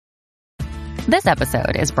This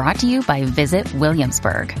episode is brought to you by Visit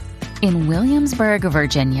Williamsburg. In Williamsburg,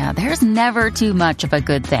 Virginia, there's never too much of a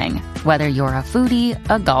good thing. Whether you're a foodie,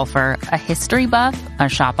 a golfer, a history buff, a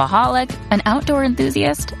shopaholic, an outdoor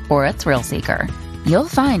enthusiast, or a thrill seeker, you'll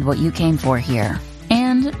find what you came for here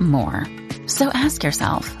and more. So ask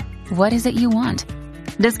yourself, what is it you want?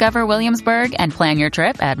 Discover Williamsburg and plan your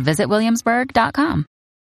trip at visitwilliamsburg.com.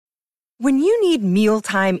 When you need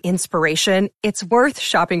mealtime inspiration, it's worth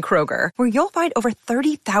shopping Kroger, where you'll find over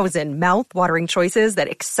 30,000 mouth-watering choices that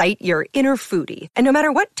excite your inner foodie. And no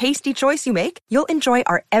matter what tasty choice you make, you'll enjoy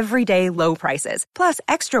our everyday low prices, plus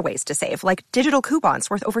extra ways to save, like digital coupons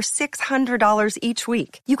worth over $600 each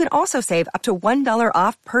week. You can also save up to $1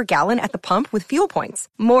 off per gallon at the pump with fuel points.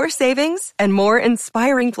 More savings and more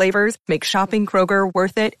inspiring flavors make shopping Kroger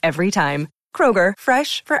worth it every time. Kroger,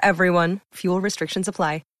 fresh for everyone. Fuel restrictions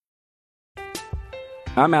apply.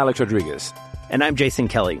 I'm Alex Rodriguez. And I'm Jason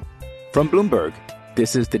Kelly. From Bloomberg,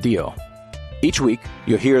 this is The Deal. Each week,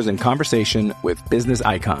 you'll hear us in conversation with business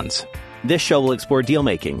icons. This show will explore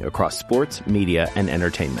deal-making across sports, media, and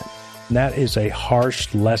entertainment. That is a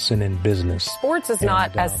harsh lesson in business. Sports is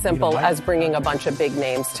not as simple as bringing a bunch of big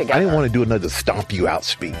names together. I didn't want to do another stomp you out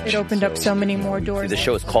speech. It opened up so many more doors. The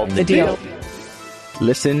show is called The Deal.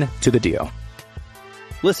 Listen to The Deal.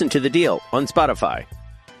 Listen to The Deal on Spotify.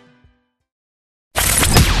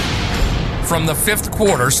 From the Fifth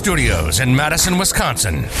Quarter Studios in Madison,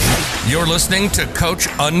 Wisconsin, you're listening to Coach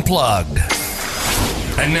Unplugged.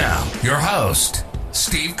 And now, your host,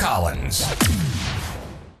 Steve Collins.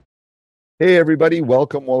 Hey, everybody.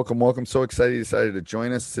 Welcome. So excited you decided to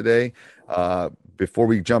join us today. Before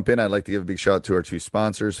we jump in, I'd like to give a big shout out to our two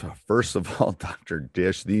sponsors. First of all, Dr.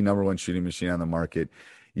 Dish, the number one shooting machine on the market.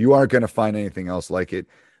 You aren't going to find anything else like it.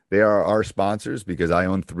 They are our sponsors because I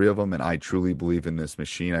own 3 of them, and I truly believe in this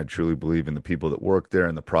machine. I truly believe in the people that work there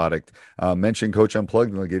and the product. Mention Coach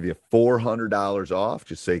Unplugged, and they'll give you $400 off.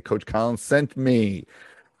 Just say, Coach Collins sent me.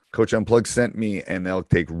 Coach Unplugged sent me, and they'll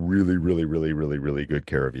take really good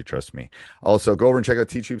care of you. Trust me. Also, go over and check out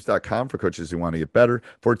teachhoops.com for coaches who want to get better.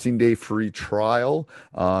 14-day free trial.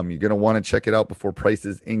 You're going to want to check it out before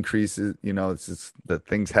prices increases. You know, it's just that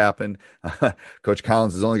things happen. Coach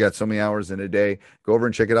Collins has only got so many hours in a day. Go over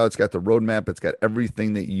and check it out. It's got the roadmap. It's got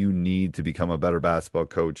everything that you need to become a better basketball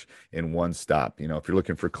coach in one stop. You know, if you're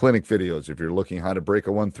looking for clinic videos, if you're looking how to break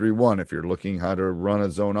a 1-3-1, if you're looking how to run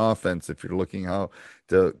a zone offense, if you're looking how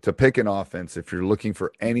to pick an offense, if you're looking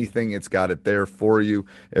for anything, it's got it there for you.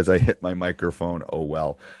 As I hit my microphone, oh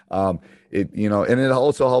well. And it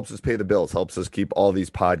also helps us pay the bills, helps us keep all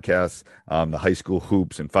these podcasts, the high school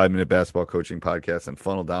hoops and 5-minute basketball coaching podcasts and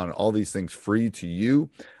Funnel Down and all these things free to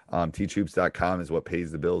you. Teachhoops.com is what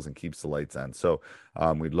pays the bills and keeps the lights on. So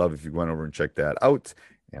we'd love if you went over and check that out.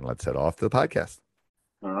 And let's head off to the podcast.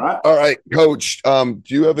 All right, Coach. Do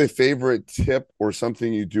you have a favorite tip or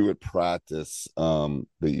something you do at practice that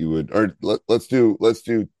you would? Or let's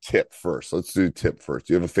do tip first. Let's do tip first.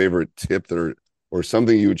 Do you have a favorite tip or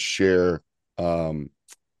something you would share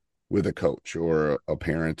with a coach or a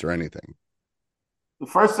parent or anything? The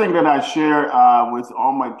first thing that I share with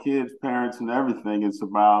all my kids, parents, and everything is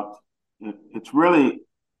about it's really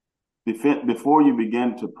before you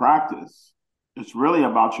begin to practice. It's really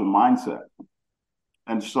about your mindset.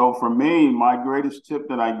 And so for me, my greatest tip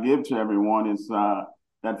that I give to everyone is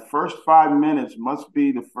that first 5 minutes must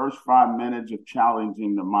be the first 5 minutes of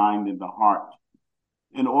challenging the mind and the heart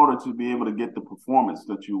in order to be able to get the performance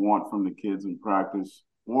that you want from the kids in practice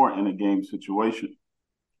or in a game situation.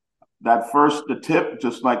 The tip,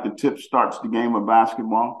 just like the tip starts the game of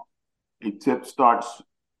basketball, a tip starts,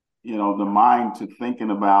 the mind to thinking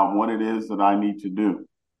about what it is that I need to do.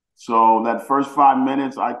 So that first 5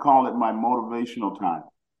 minutes, I call it my motivational time.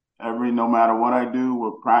 No matter what I do,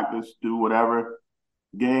 or practice, do whatever,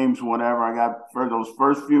 games, whatever, for those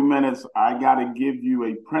first few minutes, I got to give you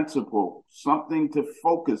a principle, something to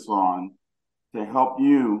focus on to help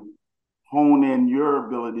you hone in your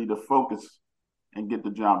ability to focus and get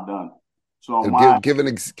the job done. So can you give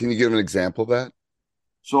an example of that?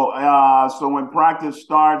 So when practice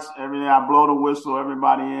starts, I blow the whistle,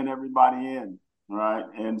 everybody in. Right.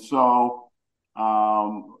 And so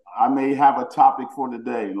I may have a topic for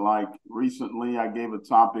today. Like recently I gave a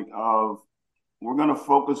topic of we're going to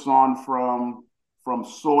focus on from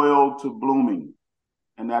soil to blooming.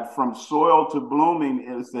 And that from soil to blooming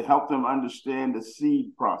is to help them understand the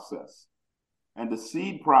seed process. And the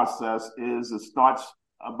seed process it starts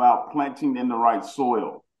about planting in the right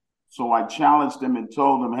soil. So I challenged them and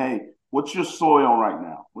told them, hey, what's your soil right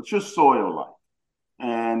now? What's your soil like?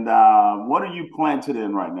 And what are you planted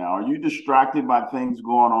in right now? Are you distracted by things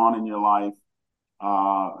going on in your life?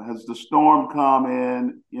 Has the storm come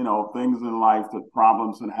in, things in life, that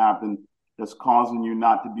problems that happen that's causing you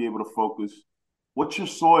not to be able to focus? What's your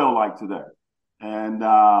soil like today? And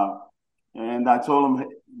I told him,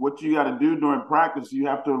 hey, what you got to do during practice, you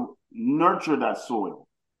have to nurture that soil.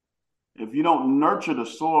 If you don't nurture the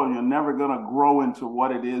soil, you're never going to grow into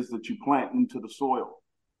what it is that you plant into the soil.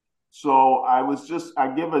 So I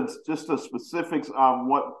give it just the specifics of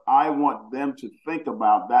what I want them to think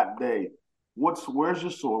about that day. Where's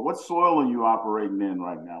your soil? What soil are you operating in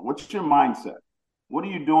right now? What's your mindset? What are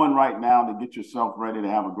you doing right now to get yourself ready to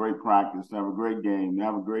have a great practice, to have a great game, to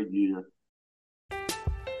have a great year?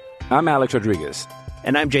 I'm Alex Rodriguez.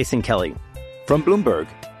 And I'm Jason Kelly. From Bloomberg,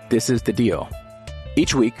 this is The Deal.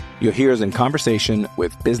 Each week, you'll hear us in conversation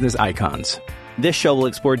with business icons. This show will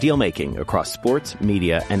explore deal-making across sports,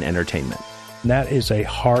 media, and entertainment. That is a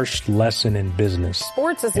harsh lesson in business.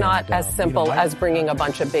 Sports is not as simple as bringing a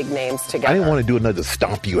bunch of big names together. I didn't want to do another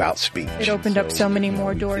stomp you out speech. It opened up so many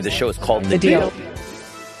more doors. The show is called The Deal.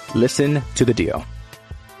 Listen to The Deal.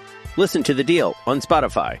 Listen to The Deal on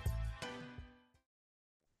Spotify.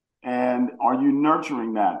 And are you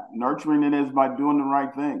nurturing that? Nurturing it is by doing the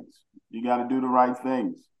right things. You got to do the right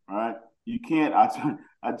things, all right? You can't,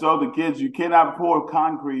 I told the kids, you cannot pour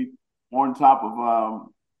concrete on top of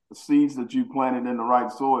seeds that you planted in the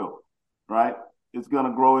right soil, right? It's going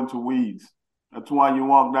to grow into weeds. That's why you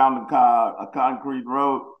walk down a concrete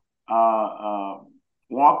road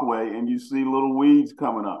walkway and you see little weeds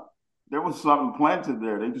coming up. There was something planted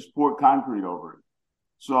there. They just poured concrete over it.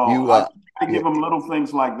 So I give them little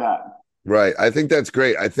things like that. Right. I think that's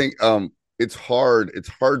great. I think it's hard. It's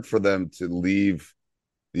hard for them to leave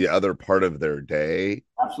the other part of their day.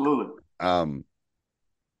 Absolutely.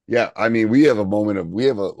 Yeah. I mean, we have them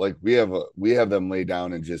lay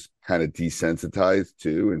down and just kind of desensitize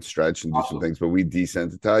too and stretch and do some things, but we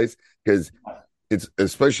desensitize because it's,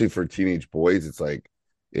 especially for teenage boys, it's like,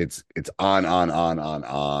 it's on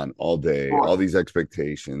all day, all these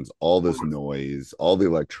expectations, all this noise, all the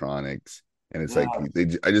electronics. And it's like,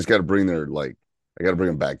 I just got to bring I got to bring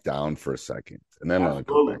them back down for a second and then I'll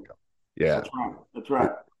come back up. Yeah. That's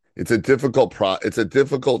right. It's a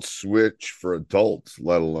difficult switch for adults,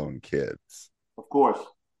 let alone kids. Of course.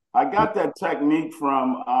 I got that technique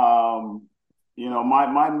from,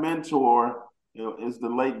 my mentor is the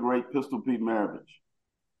late, great Pistol Pete Maravich.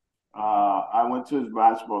 I went to his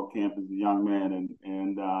basketball camp as a young man,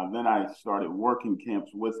 and then I started working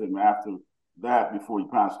camps with him after that before he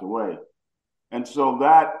passed away. And so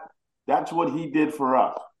that's what he did for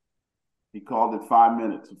us. He called it 5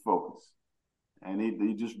 minutes of focus. And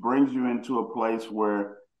he just brings you into a place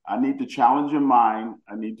where I need to challenge your mind.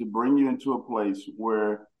 I need to bring you into a place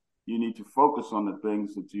where you need to focus on the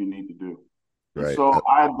things that you need to do. Right. So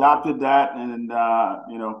I adopted that, and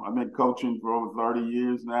I've been coaching for over 30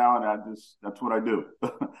 years now, and that's what I do.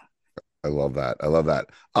 I love that.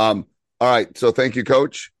 All right. So thank you,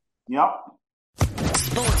 Coach. Yep.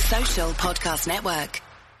 Sports Social Podcast Network.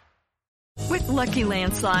 With Lucky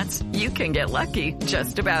Land Slots, you can get lucky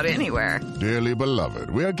just about anywhere. Dearly beloved,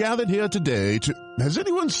 we are gathered here today to... Has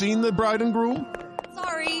anyone seen the bride and groom?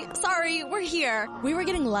 Sorry, we're here. We were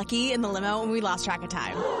getting lucky in the limo and we lost track of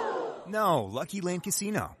time. No, Lucky Land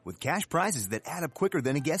Casino, with cash prizes that add up quicker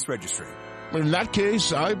than a guest registry. In that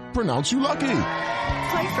case, I pronounce you lucky.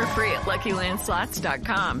 Play for free at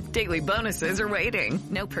LuckyLandSlots.com. Daily bonuses are waiting.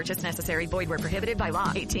 No purchase necessary. Void where prohibited by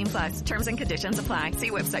law. 18+. Terms and conditions apply. See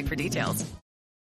website for details.